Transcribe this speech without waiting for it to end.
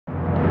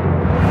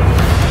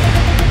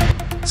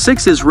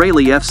6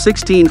 Israeli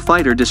F-16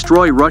 fighter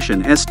destroy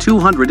Russian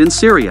S-200 in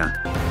Syria.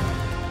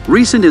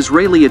 Recent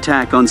Israeli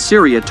attack on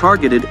Syria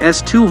targeted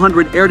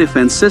S-200 air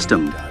defense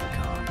system.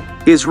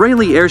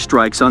 Israeli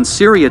airstrikes on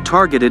Syria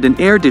targeted an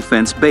air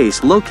defense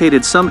base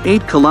located some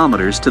 8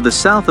 kilometers to the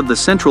south of the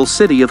central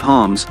city of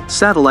Homs,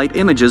 satellite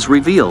images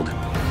revealed.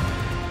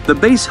 The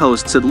base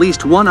hosts at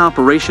least one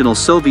operational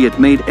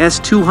Soviet-made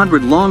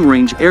S-200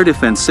 long-range air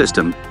defense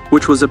system,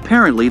 which was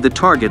apparently the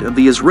target of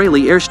the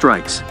Israeli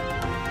airstrikes.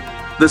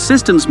 The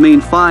system's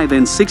main 5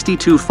 and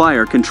 62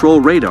 fire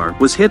control radar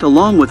was hit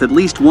along with at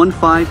least one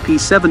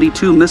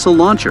 5P-72 missile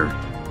launcher.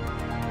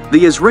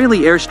 The Israeli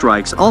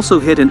airstrikes also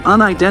hit an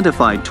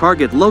unidentified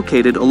target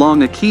located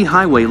along a key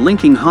highway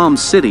linking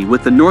Homs city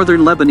with the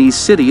northern Lebanese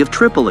city of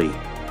Tripoli.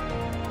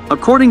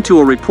 According to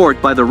a report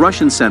by the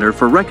Russian Center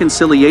for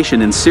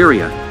Reconciliation in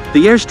Syria,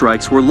 the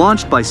airstrikes were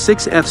launched by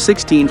 6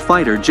 F-16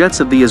 fighter jets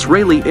of the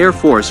Israeli Air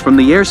Force from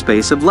the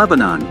airspace of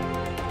Lebanon.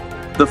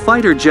 The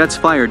fighter jets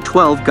fired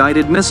 12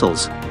 guided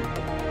missiles.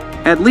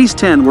 At least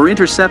 10 were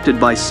intercepted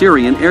by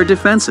Syrian air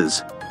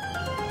defenses.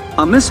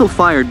 A missile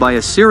fired by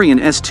a Syrian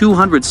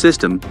S-200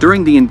 system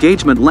during the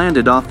engagement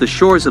landed off the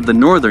shores of the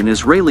northern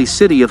Israeli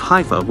city of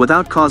Haifa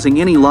without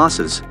causing any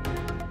losses.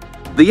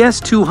 The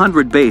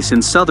S-200 base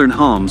in southern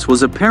Homs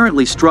was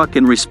apparently struck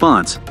in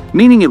response,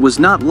 meaning it was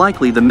not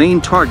likely the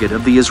main target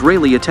of the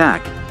Israeli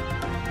attack.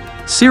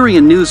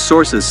 Syrian news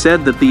sources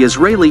said that the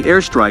Israeli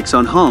airstrikes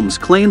on Homs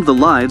claimed the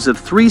lives of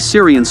 3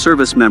 Syrian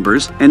service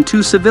members and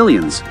 2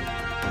 civilians.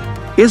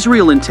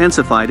 Israel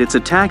intensified its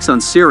attacks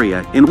on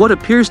Syria in what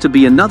appears to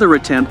be another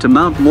attempt to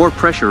mount more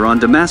pressure on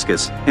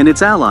Damascus and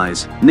its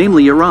allies,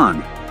 namely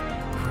Iran.